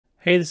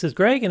Hey, this is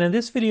Greg, and in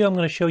this video I'm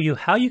going to show you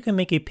how you can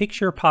make a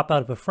picture pop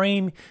out of a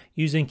frame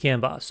using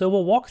Canva. So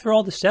we'll walk through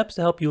all the steps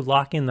to help you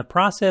lock in the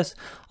process.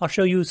 I'll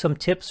show you some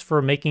tips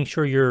for making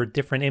sure your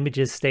different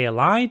images stay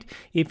aligned.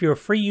 If you're a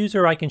free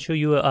user, I can show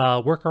you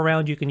a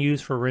workaround you can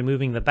use for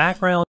removing the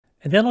background.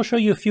 And then I'll show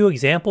you a few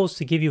examples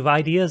to give you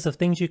ideas of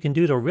things you can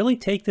do to really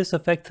take this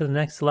effect to the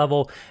next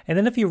level. And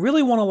then if you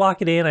really want to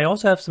lock it in, I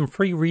also have some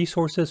free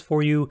resources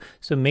for you,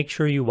 so make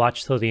sure you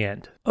watch till the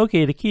end.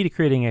 Okay, the key to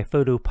creating a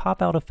photo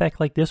pop-out effect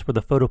like this where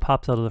the photo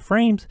pops out of the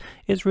frames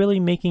is really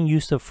making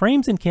use of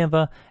frames in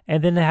Canva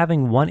and then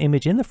having one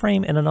image in the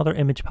frame and another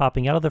image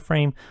popping out of the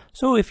frame.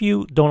 So if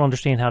you don't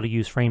understand how to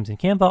use frames in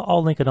Canva,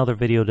 I'll link another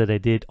video that I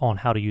did on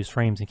how to use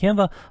frames in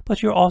Canva,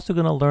 but you're also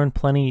going to learn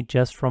plenty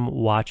just from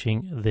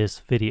watching this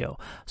video.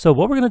 So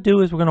what we're going to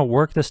do is we're going to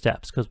work the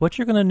steps, because what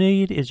you're going to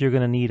need is you're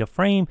going to need a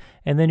frame,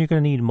 and then you're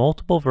going to need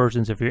multiple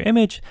versions of your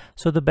image.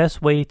 So the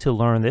best way to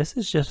learn this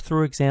is just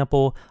through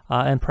example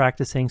and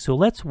practicing. So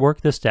let's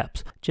work the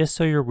steps just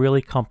so you're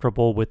really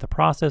comfortable with the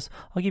process.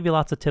 I'll give you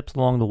lots of tips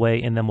along the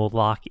way, and then we'll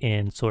lock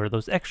in sort of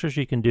those extras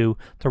you can do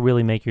to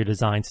really make your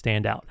design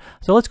stand out.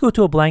 So let's go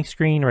to a blank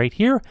screen right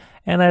here.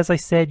 And as I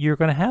said, you're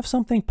going to have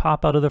something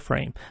pop out of the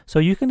frame. So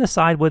you can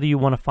decide whether you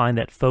want to find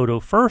that photo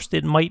first.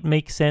 It might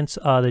make sense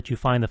that you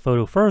find the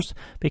photo first,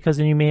 because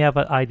then you may have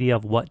an idea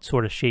of what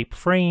sort of shape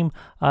frame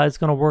is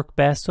going to work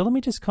best. So let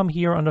me just come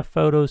here under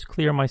photos,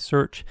 clear my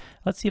search.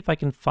 Let's see if I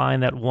can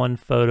find that one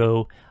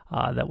photo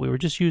that we were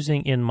just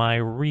using in my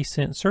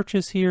recent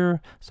searches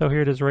here. So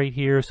here it is right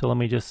here. So let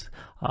me just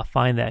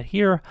find that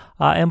here.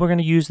 And we're going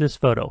to use this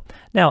photo.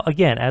 Now,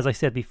 again, as I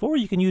said before,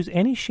 you can use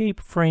any shape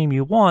frame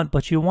you want,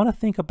 but you want to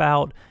think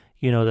about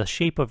the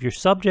shape of your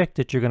subject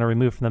that you're going to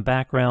remove from the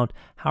background.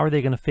 How are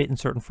they going to fit in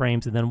certain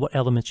frames? And then what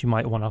elements you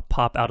might want to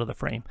pop out of the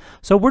frame.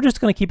 So we're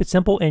just going to keep it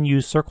simple and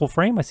use circle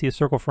frame. I see a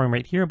circle frame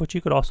right here, but you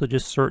could also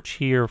just search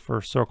here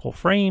for circle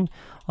frame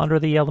under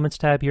the elements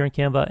tab here in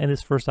Canva. And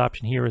this first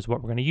option here is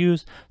what we're going to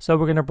use. So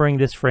we're going to bring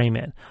this frame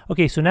in.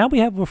 Okay, so now we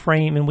have a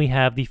frame and we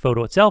have the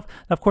photo itself.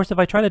 Now, of course, if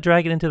I try to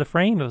drag it into the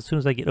frame, as soon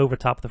as I get over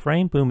top of the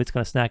frame, boom, it's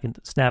going to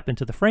snap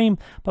into the frame.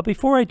 But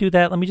before I do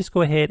that, let me just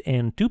go ahead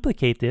and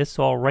duplicate this.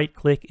 So I'll right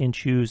click and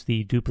choose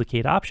the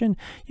duplicate option.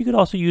 You could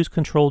also use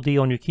Control D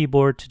on your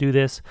keyboard to do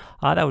this.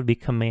 That would be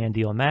Command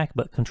D on Mac,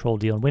 but Control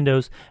D on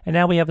Windows. And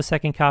now we have a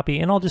second copy,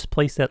 and I'll just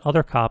place that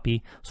other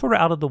copy sort of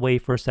out of the way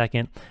for a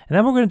second. And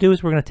then what we're going to do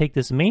is we're going to take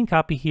this main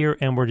copy here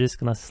and we're just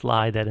going to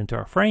slide that into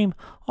our frame.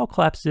 I'll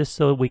collapse this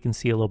so we can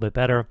see a little bit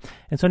better.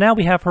 And so now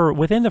we have her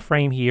within the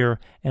frame here,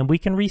 and we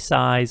can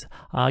resize,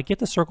 get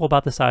the circle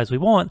about the size we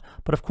want.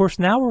 But of course,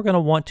 now we're going to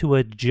want to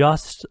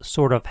adjust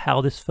sort of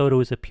how this photo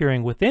is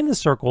appearing within the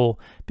circle,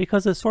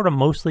 because it's sort of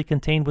mostly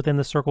contained within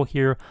the circle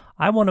here.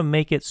 I want to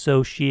make it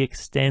so she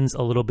extends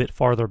a little bit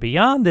farther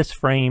beyond this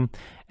frame.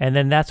 And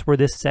then that's where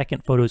this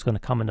second photo is going to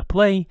come into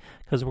play,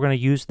 because we're going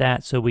to use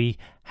that so we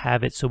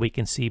have it so we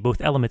can see both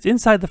elements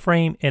inside the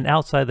frame and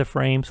outside the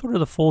frame, sort of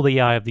the full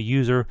eye of the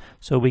user,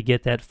 so we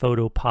get that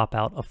photo pop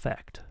out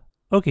effect.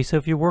 Okay, so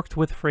if you worked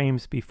with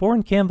frames before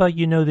in Canva,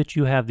 you know that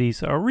you have these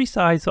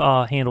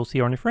resize handles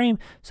here on your frame.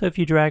 So if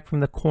you drag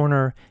from the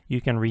corner, you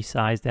can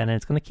resize that, and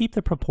it's going to keep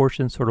the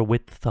proportions sort of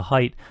width to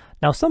height.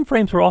 Now, some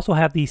frames will also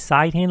have these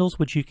side handles,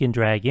 which you can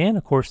drag in.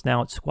 Of course,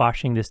 now it's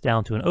squashing this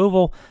down to an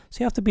oval.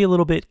 So you have to be a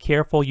little bit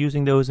careful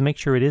using those and make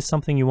sure it is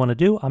something you want to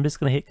do. I'm just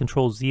going to hit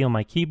Control Z on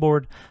my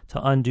keyboard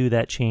to undo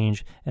that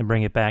change and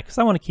bring it back, because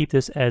I want to keep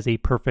this as a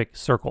perfect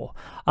circle.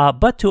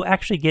 But to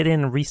actually get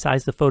in and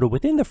resize the photo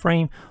within the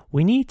frame,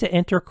 we need to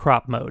enter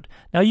crop mode.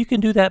 Now, you can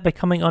do that by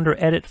coming under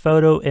Edit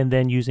Photo and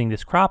then using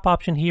this crop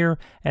option here,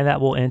 and that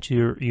will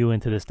enter you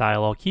into this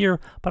dialog here.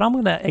 But I'm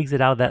going to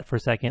exit out of that for a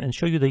second and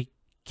show you the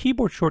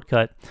keyboard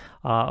shortcut,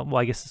 well,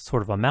 I guess it's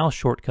sort of a mouse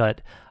shortcut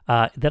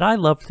that I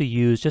love to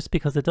use, just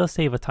because it does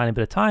save a tiny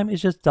bit of time,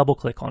 is just double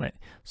click on it.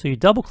 So you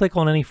double click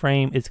on any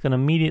frame, it's going to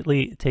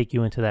immediately take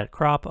you into that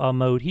crop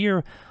mode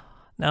here.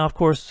 Now, of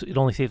course, it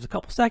only saves a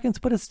couple seconds,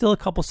 but it's still a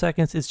couple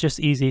seconds. It's just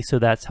easy, so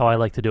that's how I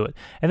like to do it.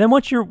 And then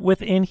once you're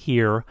within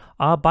here,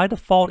 by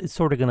default, it's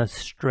sort of going to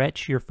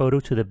stretch your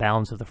photo to the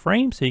bounds of the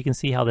frame. So you can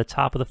see how the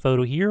top of the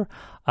photo here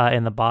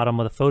and the bottom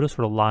of the photo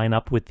sort of line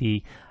up with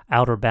the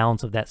outer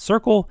bounds of that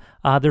circle.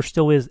 There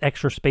still is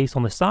extra space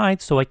on the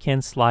side, so I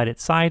can slide it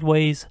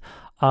sideways.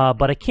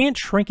 But I can't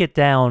shrink it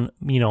down,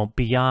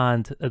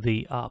 beyond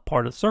the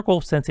part of the circle,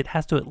 since it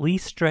has to at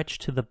least stretch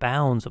to the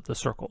bounds of the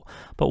circle.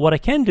 But what I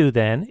can do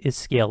then is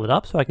scale it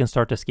up, so I can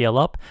start to scale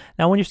up.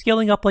 Now, when you're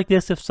scaling up like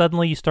this, if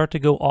suddenly you start to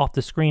go off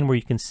the screen where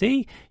you can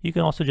see, you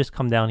can also just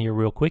come down here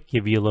real quick,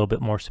 give you a little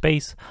bit more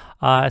space,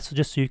 so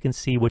just so you can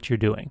see what you're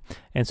doing.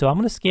 And so I'm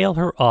going to scale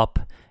her up,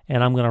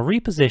 and I'm going to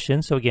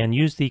reposition. So again,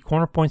 use the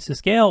corner points to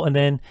scale, and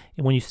then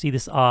when you see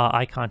this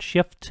icon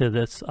shift to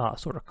this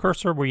sort of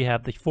cursor where you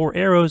have the 4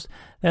 arrows,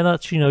 then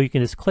lets you know you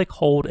can just click,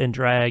 hold, and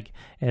drag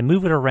and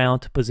move it around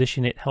to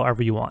position it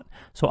however you want.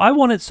 So I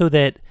want it so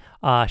that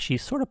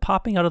she's sort of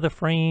popping out of the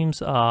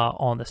frames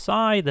on the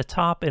side, the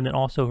top, and then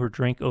also her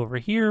drink over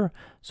here.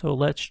 So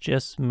let's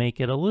just make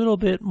it a little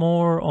bit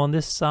more on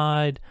this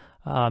side.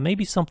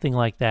 maybe something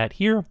like that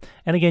here.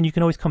 And again, you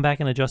can always come back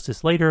and adjust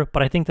this later,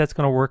 but I think that's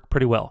going to work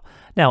pretty well.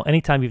 Now,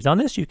 anytime you've done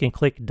this, you can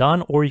click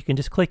done, or you can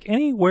just click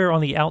anywhere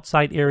on the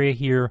outside area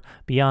here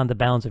beyond the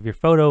bounds of your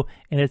photo,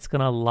 and it's going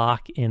to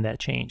lock in that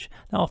change.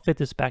 Now I'll fit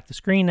this back to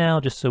screen now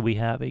just so we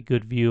have a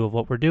good view of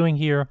what we're doing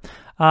here.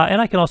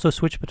 And I can also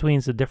switch between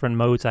the different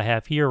modes I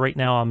have here. Right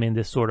now I'm in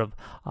this sort of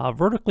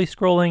vertically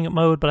scrolling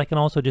mode, but I can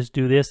also just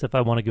do this if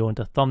I want to go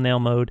into thumbnail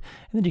mode.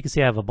 And then you can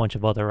see I have a bunch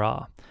of other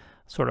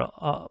sort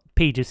of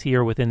pages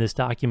here within this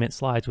document,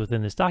 slides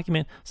within this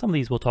document. Some of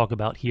these we'll talk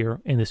about here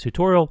in this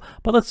tutorial,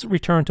 but let's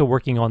return to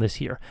working on this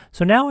here.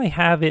 So now I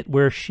have it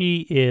where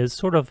she is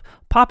sort of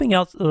popping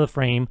out of the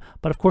frame,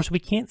 but of course we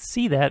can't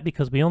see that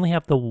because we only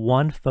have the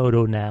one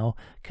photo now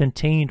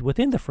contained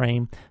within the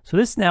frame. So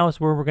this now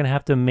is where we're going to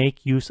have to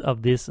make use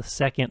of this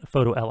second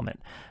photo element.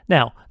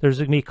 Now, there's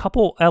going to be a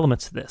couple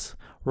elements to this.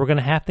 We're going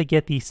to have to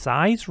get the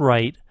size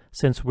right,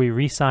 since we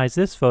resize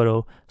this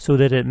photo so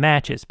that it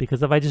matches,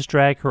 because if I just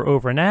drag her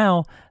over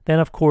now,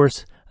 then of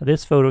course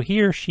this photo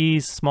here,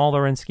 she's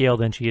smaller in scale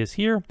than she is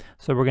here,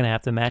 so we're going to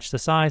have to match the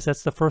size.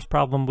 That's the first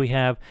problem we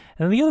have.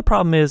 And the other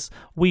problem is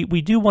we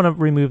do want to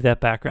remove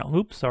that background.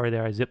 Oops, sorry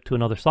there, I zipped to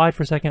another slide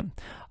for a second.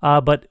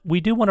 But we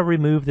do want to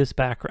remove this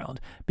background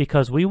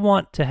because we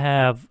want to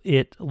have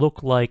it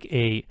look like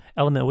a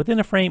element within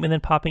a frame and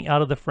then popping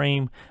out of the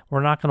frame. We're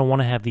not going to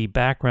want to have the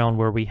background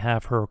where we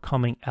have her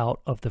coming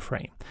out of the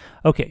frame.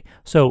 Okay,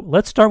 so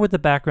let's start with the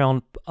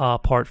background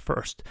part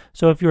first.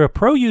 So if you're a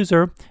pro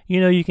user,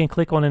 you know you can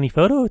click on any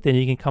photo, then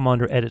you can come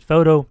under Edit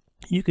Photo.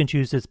 You can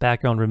choose this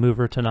background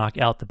remover to knock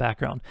out the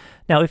background.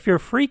 Now, if you're a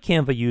free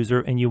Canva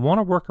user and you want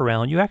to work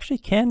around, you actually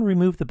can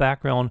remove the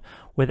background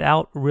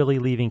without really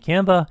leaving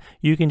Canva.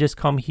 You can just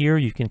come here,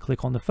 you can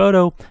click on the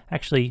photo.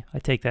 Actually, I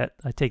take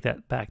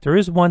that back. There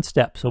is one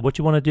step. So what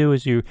you want to do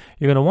is you're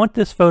going to want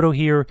this photo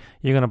here.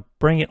 You're going to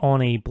bring it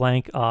on a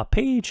blank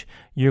page.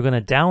 You're going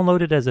to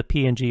download it as a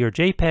PNG or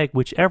JPEG,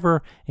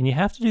 whichever, and you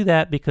have to do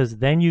that because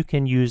then you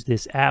can use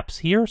this apps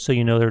here. So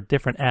you know there are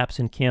different apps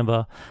in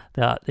Canva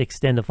that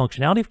extend the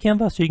functionality of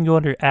Canva. So you can go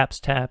under Apps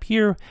tab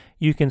here.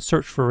 You can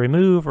search for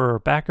remove or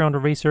background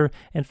eraser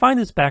and find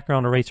this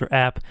background eraser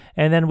app.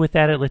 And then with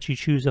that, it lets you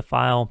choose a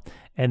file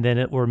and then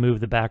it will remove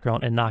the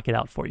background and knock it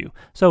out for you.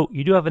 So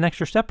you do have an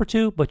extra step or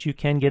two, but you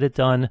can get it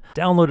done.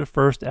 Download it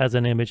first as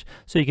an image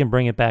so you can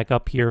bring it back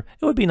up here.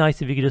 It would be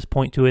nice if you could just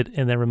point to it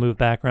and then remove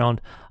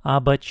background,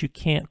 but you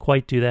can't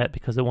quite do that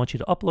because it wants you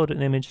to upload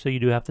an image, so you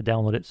do have to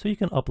download it so you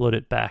can upload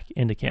it back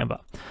into Canva.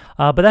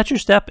 But that's your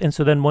step, and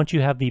so then once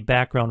you have the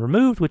background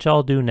removed, which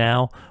I'll do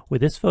now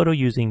with this photo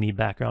using the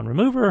background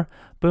remover,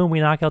 boom,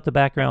 we knock out the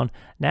background.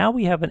 Now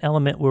we have an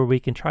element where we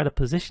can try to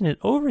position it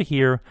over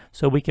here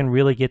so we can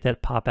really get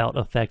that pop out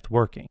effect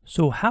working.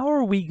 So how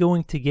are we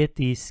going to get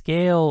the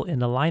scale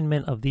and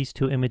alignment of these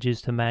two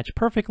images to match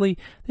perfectly?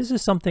 This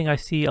is something I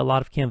see a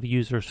lot of Canva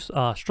users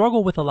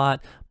struggle with a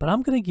lot, but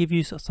I'm going to give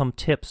you some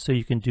tips so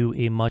you can do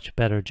a much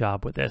better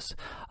job with this.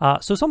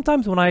 So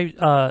sometimes when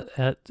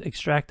I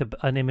extract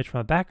an image from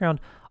a background,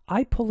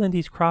 I pull in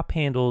these crop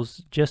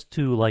handles just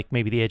to like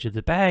maybe the edge of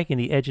the bag and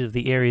the edge of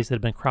the areas that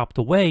have been cropped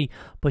away,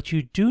 but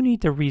you do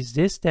need to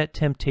resist that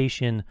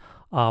temptation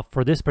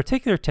for this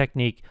particular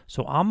technique.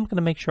 So I'm going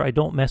to make sure I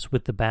don't mess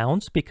with the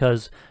bounds,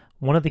 because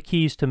one of the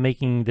keys to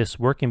making this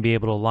work and be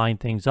able to line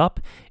things up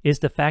is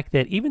the fact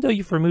that even though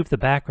you've removed the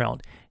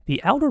background,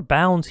 the outer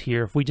bounds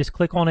here, if we just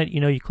click on it, you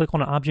know, you click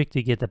on an object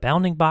to get the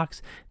bounding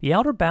box, the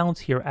outer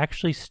bounds here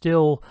actually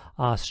still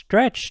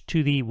stretch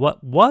to the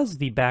what was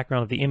the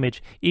background of the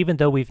image, even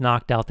though we've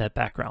knocked out that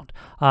background.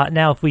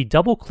 Now, if we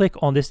double click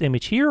on this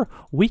image here,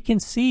 we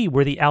can see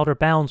where the outer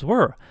bounds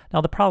were.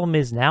 Now, the problem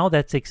is now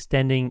that's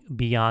extending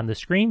beyond the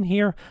screen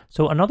here.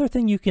 So another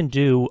thing you can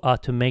do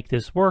to make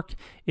this work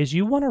is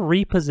you want to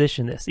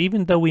reposition this.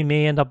 Even though we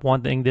may end up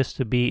wanting this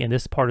to be in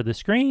this part of the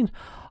screen,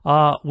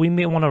 we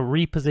may want to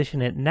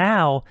reposition it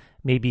now,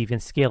 maybe even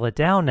scale it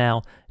down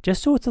now,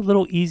 just so it's a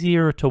little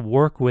easier to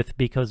work with,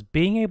 because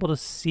being able to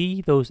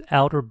see those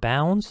outer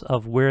bounds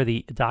of where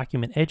the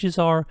document edges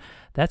are,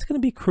 that's going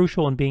to be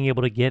crucial in being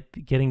able to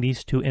getting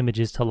these two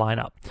images to line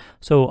up.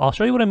 So I'll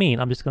show you what I mean.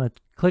 I'm just going to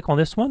click on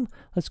this one.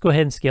 Let's go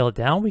ahead and scale it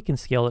down. We can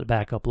scale it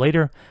back up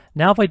later.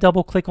 Now if I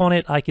double click on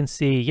it, I can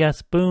see,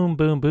 yes, boom,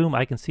 boom, boom.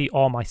 I can see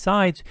all my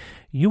sides.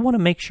 You want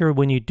to make sure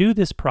when you do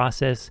this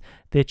process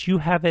that you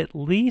have at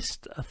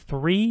least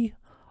 3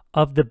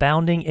 of the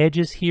bounding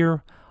edges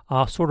here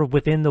sort of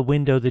within the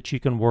window that you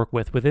can work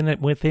with,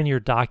 within your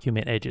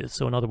document edges.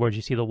 So in other words,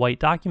 you see the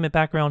white document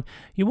background,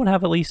 you want to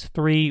have at least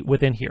 3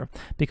 within here,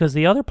 because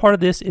the other part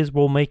of this is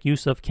we'll make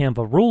use of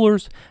Canva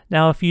rulers.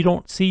 Now, if you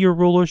don't see your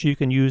rulers, you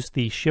can use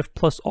the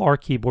Shift+R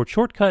keyboard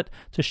shortcut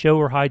to show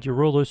or hide your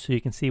rulers. So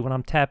you can see when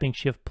I'm tapping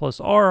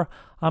Shift+R,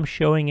 I'm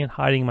showing and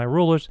hiding my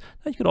rulers.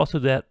 Now you could also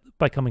do that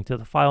by coming to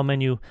the File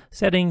menu,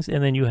 Settings,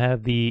 and then you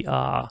have the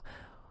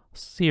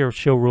see or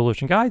show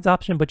rulers and guides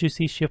option, but you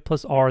see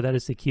Shift+R, that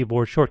is the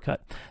keyboard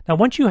shortcut. Now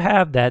once you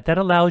have that, that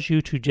allows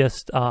you to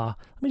just let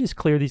me just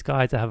clear these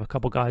guides. I have a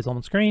couple guides on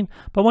the screen,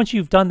 but once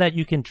you've done that,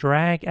 you can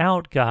drag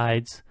out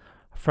guides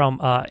from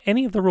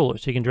any of the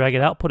rulers. You can drag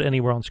it out, put it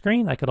anywhere on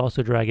screen. I could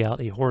also drag out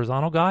a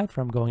horizontal guide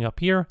from going up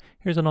here.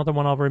 Here's another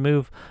one I'll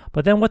remove.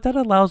 But then what that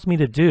allows me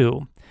to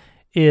do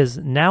is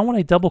now when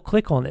I double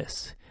click on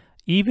this,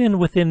 even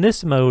within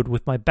this mode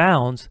with my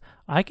bounds,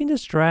 I can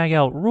just drag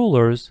out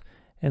rulers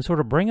and sort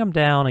of bring them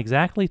down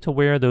exactly to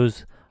where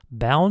those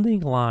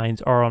bounding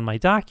lines are on my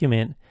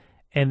document,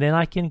 and then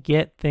I can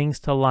get things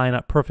to line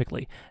up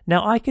perfectly.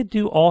 Now I could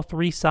do all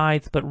three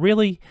sides, but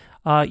really,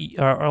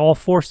 or all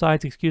four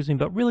sides, excuse me,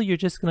 but really you're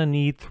just gonna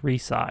need three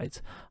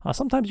sides.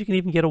 Sometimes you can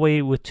even get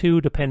away with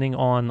two depending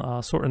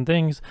on certain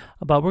things,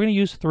 but we're gonna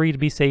use three to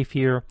be safe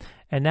here.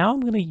 And now I'm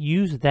gonna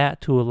use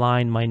that to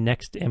align my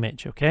next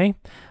image, okay?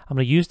 I'm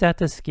gonna use that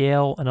to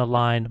scale and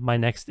align my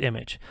next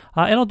image.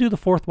 And I'll do the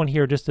fourth one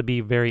here just to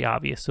be very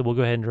obvious. So we'll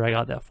go ahead and drag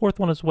out that fourth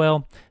one as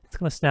well. It's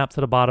gonna snap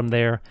to the bottom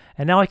there.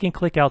 And now I can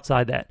click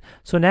outside that.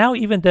 So now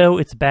even though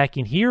it's back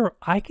in here,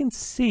 I can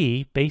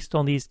see, based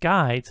on these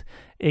guides,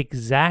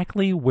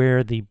 exactly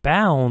where the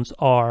bounds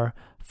are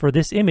for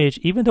this image.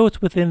 Even though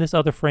it's within this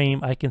other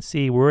frame, I can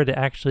see where it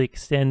actually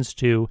extends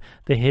to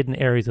the hidden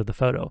areas of the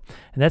photo.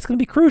 And that's going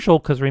to be crucial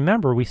because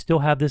remember, we still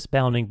have this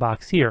bounding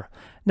box here.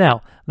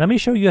 Now, let me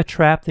show you a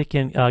trap that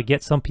can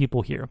get some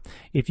people here.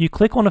 If you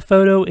click on a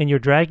photo and you're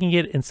dragging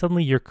it and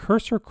suddenly your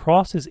cursor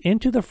crosses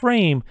into the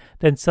frame,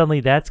 then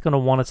suddenly that's going to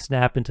want to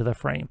snap into the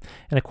frame.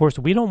 And of course,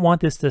 we don't want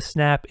this to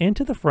snap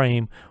into the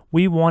frame.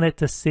 We want it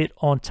to sit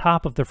on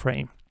top of the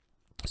frame.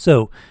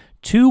 So,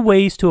 two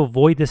ways to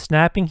avoid the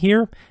snapping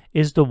here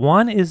is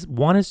one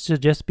is to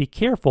just be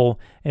careful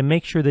and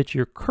make sure that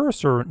your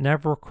cursor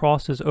never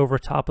crosses over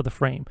top of the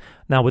frame.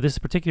 Now with this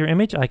particular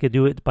image, I could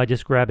do it by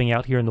just grabbing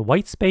out here in the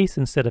white space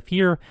instead of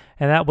here,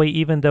 and that way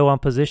even though I'm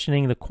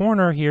positioning the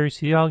corner here, you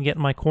see how I'm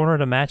getting my corner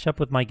to match up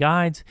with my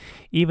guides,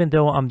 even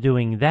though I'm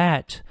doing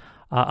that,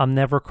 I'm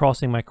never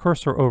crossing my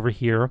cursor over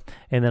here.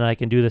 And then I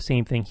can do the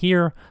same thing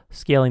here,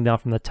 scaling down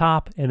from the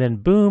top, and then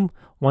boom,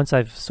 once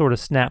I've sort of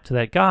snapped to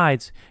that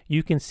guides,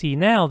 you can see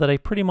now that I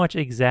pretty much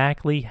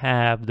exactly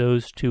have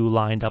those two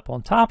lined up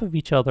on top of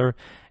each other,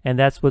 and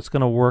that's what's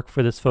going to work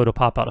for this photo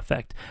pop-out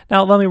effect.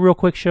 Now let me real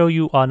quick show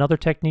you another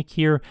technique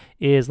here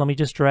is, let me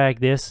just drag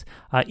this.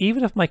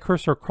 Even if my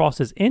cursor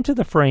crosses into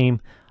the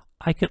frame,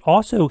 I could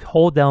also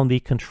hold down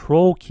the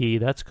control key,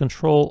 that's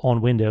control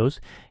on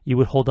Windows. You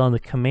would hold down the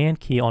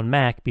command key on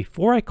Mac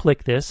before I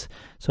click this.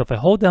 So if I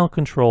hold down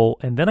control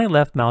and then I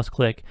left mouse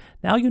click,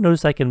 now you'll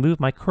notice I can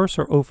move my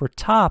cursor over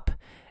top,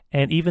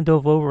 and even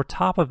though over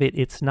top of it,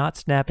 it's not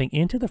snapping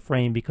into the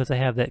frame because I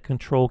have that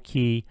control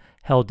key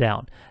held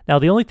down. Now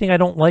the only thing I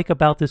don't like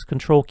about this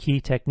control key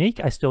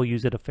technique, I still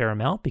use it a fair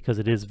amount because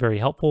it is very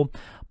helpful,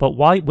 but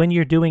when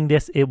you're doing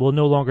this, it will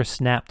no longer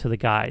snap to the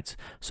guides.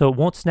 So it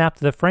won't snap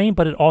to the frame,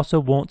 but it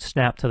also won't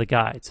snap to the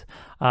guides.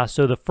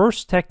 So the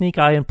first technique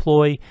I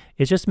employ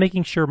is just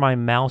making sure my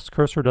mouse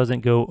cursor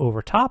doesn't go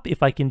over top,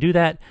 if I can do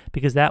that,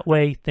 because that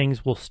way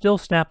things will still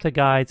snap to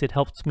guides. It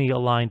helps me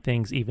align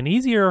things even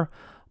easier.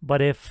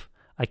 But if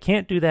I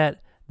can't do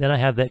that, then I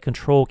have that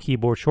control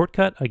keyboard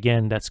shortcut.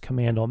 Again, that's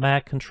command on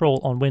Mac, control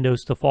on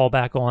Windows to fall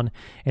back on.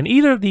 And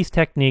either of these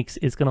techniques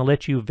is going to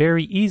let you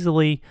very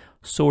easily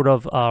sort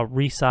of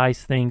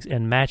resize things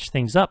and match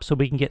things up so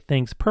we can get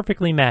things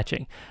perfectly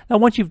matching. Now,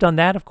 once you've done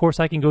that, of course,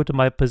 I can go to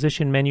my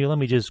position menu. Let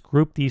me just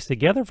group these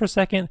together for a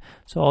second.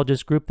 So I'll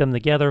just group them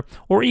together,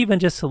 or even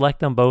just select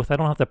them both. I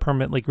don't have to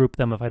permanently group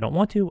them if I don't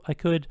want to. I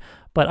could,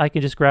 but I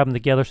can just grab them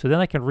together. So then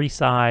I can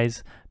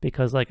resize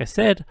because, like I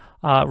said,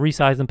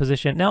 resize and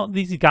position. Now,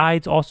 these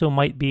guides also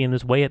might be in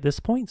this way at this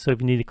point. So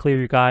if you need to clear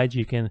your guides,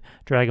 you can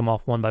drag them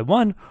off one by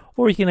one,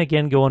 or you can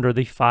again go under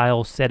the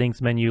File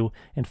Settings menu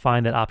and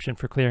find that option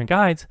for clearing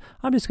guides.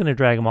 I'm just going to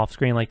drag them off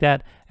screen like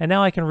that, and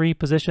now I can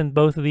reposition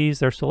both of these.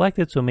 They're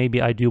selected, so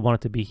maybe I do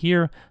want it to be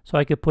here, so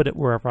I could put it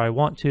wherever I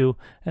want to.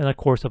 And of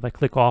course, if I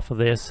click off of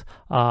this,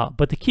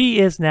 but the key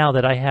is now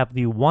that I have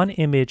the one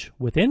image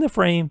within the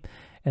frame,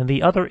 and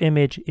the other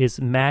image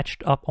is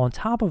matched up on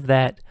top of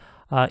that,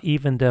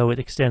 even though it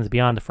extends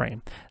beyond the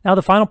frame. Now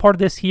the final part of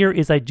this here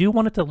is I do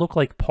want it to look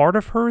like part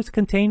of her is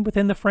contained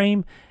within the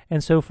frame.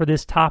 And so for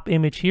this top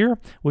image here,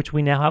 which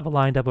we now have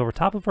lined up over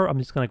top of her, I'm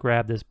just going to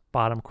grab this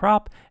bottom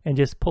crop and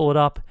just pull it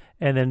up,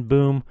 and then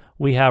boom,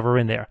 we have her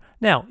in there.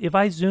 Now, if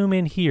I zoom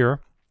in here,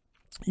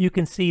 you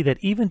can see that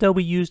even though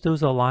we use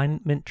those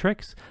alignment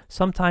tricks,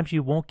 sometimes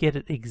you won't get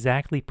it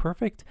exactly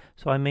perfect.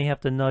 So I may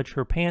have to nudge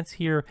her pants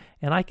here,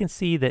 and I can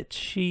see that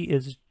she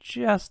is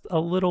just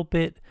a little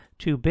bit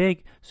too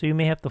big. So you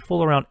may have to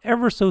fool around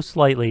ever so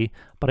slightly,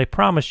 but I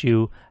promise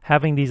you,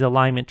 having these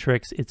alignment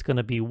tricks, it's going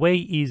to be way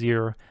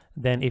easier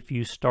than if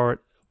you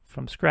start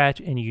from scratch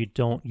and you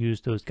don't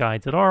use those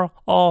guides at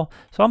all.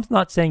 So I'm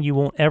not saying you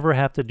won't ever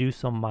have to do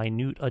some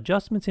minute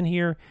adjustments in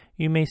here.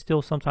 You may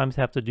still sometimes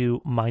have to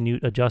do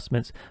minute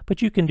adjustments,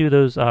 but you can do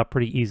those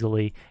pretty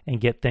easily and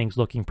get things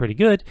looking pretty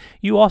good.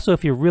 You also,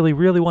 if you really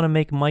want to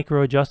make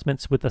micro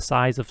adjustments with the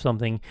size of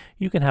something,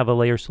 you can have a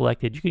layer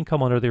selected. You can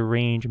come under the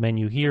range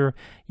menu here.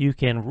 You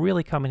can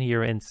really come in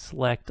here and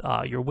select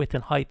your width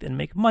and height and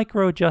make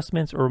micro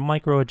adjustments or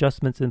micro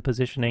adjustments in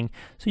positioning.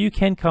 So you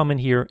can come in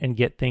here and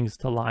get things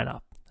to line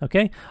up.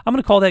 Okay, I'm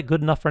going to call that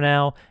good enough for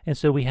now. And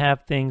so we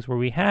have things where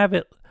we have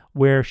it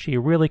where she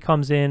really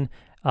comes in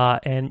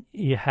and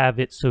you have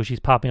it so she's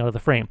popping out of the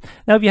frame.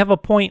 Now, if you have a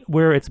point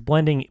where it's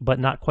blending but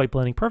not quite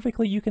blending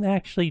perfectly, you can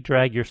actually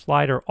drag your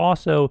slider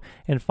also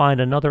and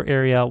find another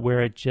area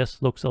where it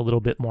just looks a little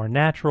bit more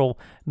natural.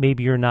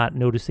 Maybe you're not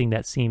noticing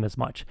that seam as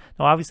much.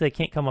 Now, obviously, I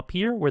can't come up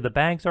here where the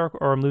bags are,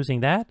 or I'm losing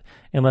that,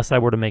 unless I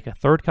were to make a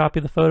third copy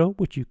of the photo,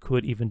 which you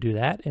could even do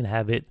that and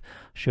have it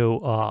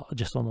show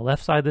just on the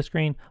left side of the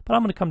screen. But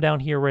I'm going to come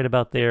down here right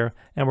about there,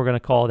 and we're going to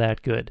call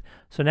that good.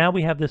 So now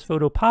we have this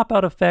photo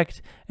pop-out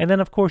effect, and then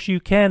of course you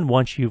can,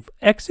 once you've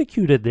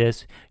executed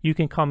this, you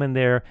can come in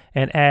there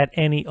and add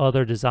any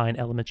other design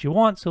elements you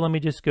want. So let me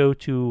just go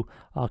to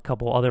a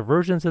couple other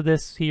versions of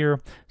this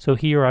here. So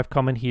here I've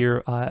come in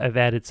here, I've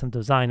added some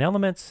design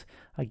elements.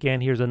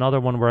 Again, here's another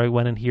one where I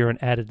went in here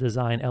and added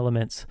design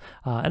elements.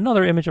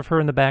 Another image of her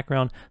in the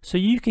background. So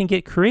you can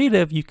get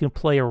creative, you can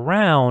play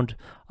around,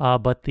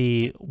 but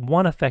the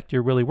one effect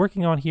you're really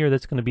working on here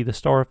that's going to be the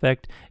star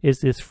effect is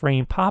this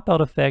frame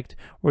pop-out effect,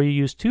 where you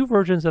use two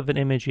versions of an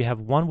image. You have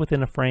one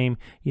within a frame,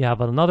 you have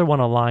another one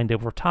aligned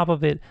over top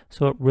of it,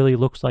 so it really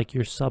looks like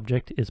your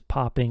subject is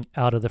popping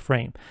out of the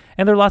frame.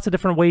 And there are lots of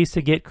different ways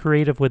to get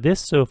creative with this.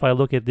 So if I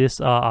look at this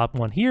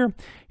one here,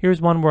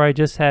 here's one where I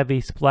just have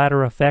a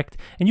splatter effect,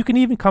 and you can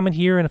even come in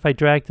here, and if I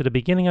drag to the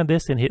beginning of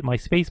this and hit my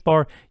space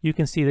bar, you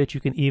can see that you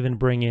can even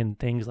bring in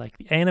things like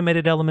the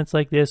animated elements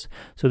like this.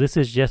 So this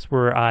is just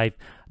where I've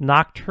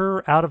knocked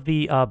her out of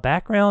the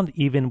background.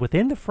 Even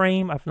within the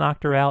frame, I've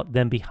knocked her out.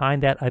 Then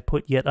behind that, I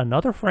put yet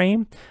another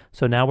frame.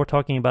 So now we're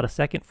talking about a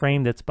second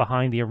frame that's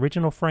behind the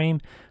original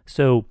frame.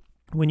 So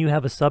when you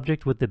have a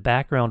subject with the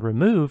background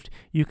removed,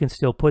 you can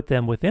still put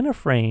them within a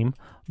frame,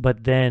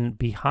 but then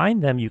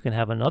behind them you can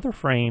have another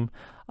frame,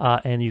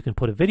 and you can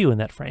put a video in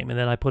that frame. And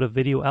then I put a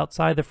video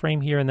outside the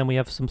frame here, and then we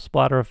have some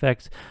splatter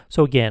effects.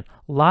 So again,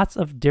 lots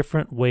of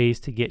different ways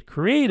to get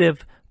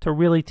creative to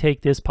really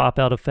take this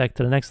pop-out effect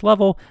to the next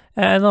level.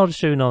 And I'll just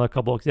show you another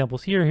couple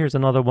examples here. Here's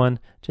another one,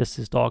 just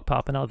this dog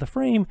popping out of the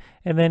frame.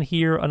 And then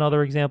here,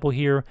 another example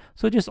here.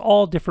 So just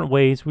all different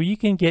ways where you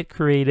can get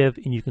creative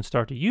and you can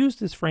start to use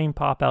this frame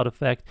pop-out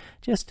effect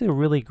just to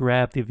really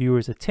grab the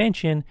viewer's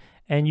attention,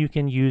 and you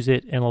can use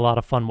it in a lot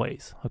of fun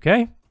ways,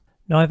 okay?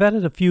 Now, I've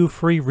added a few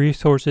free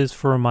resources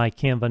for my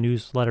Canva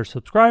newsletter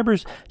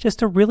subscribers just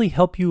to really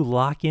help you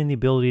lock in the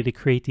ability to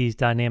create these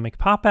dynamic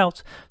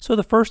pop-outs. So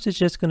the first is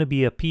just going to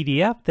be a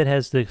PDF that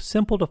has the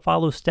simple to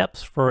follow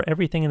steps for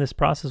everything in this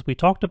process we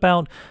talked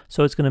about.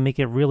 So it's going to make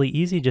it really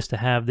easy just to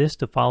have this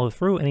to follow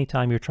through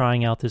anytime you're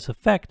trying out this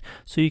effect,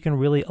 so you can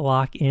really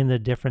lock in the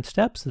different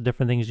steps, the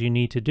different things you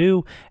need to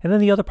do. And then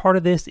the other part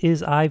of this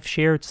is I've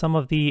shared some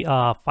of the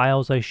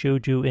files I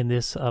showed you in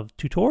this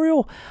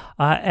tutorial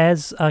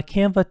as a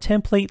Canva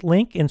template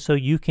link, and so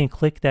you can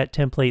click that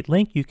template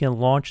link. You can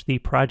launch the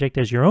project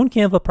as your own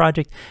Canva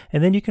project,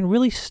 and then you can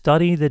really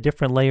study the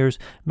different layers.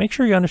 Make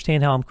sure you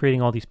understand how I'm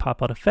creating all these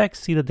pop-out effects,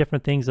 see the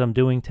different things I'm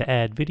doing to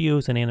add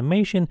videos and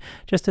animation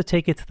just to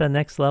take it to the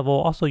next level,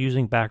 also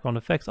using background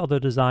effects, other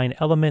design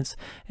elements.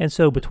 And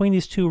so between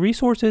these two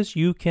resources,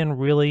 you can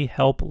really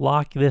help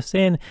lock this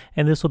in,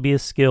 and this will be a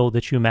skill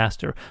that you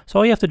master. So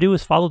all you have to do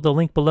is follow the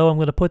link below. I'm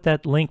going to put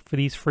that link for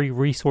these free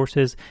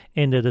resources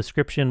in the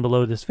description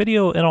below this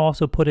video, and I'll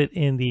also put it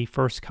in the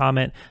first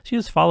comment. So you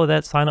just follow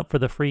that, sign up for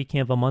the free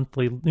Canva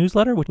monthly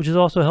newsletter, which is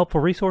also a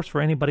helpful resource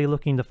for anybody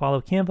looking to follow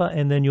Canva,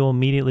 and then you'll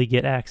immediately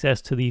get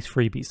access to these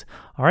freebies.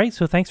 All right,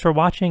 so thanks for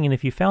watching, and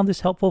if you found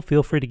this helpful,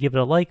 feel free to give it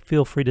a like,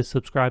 feel free to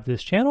subscribe to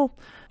this channel.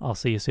 I'll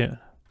see you soon.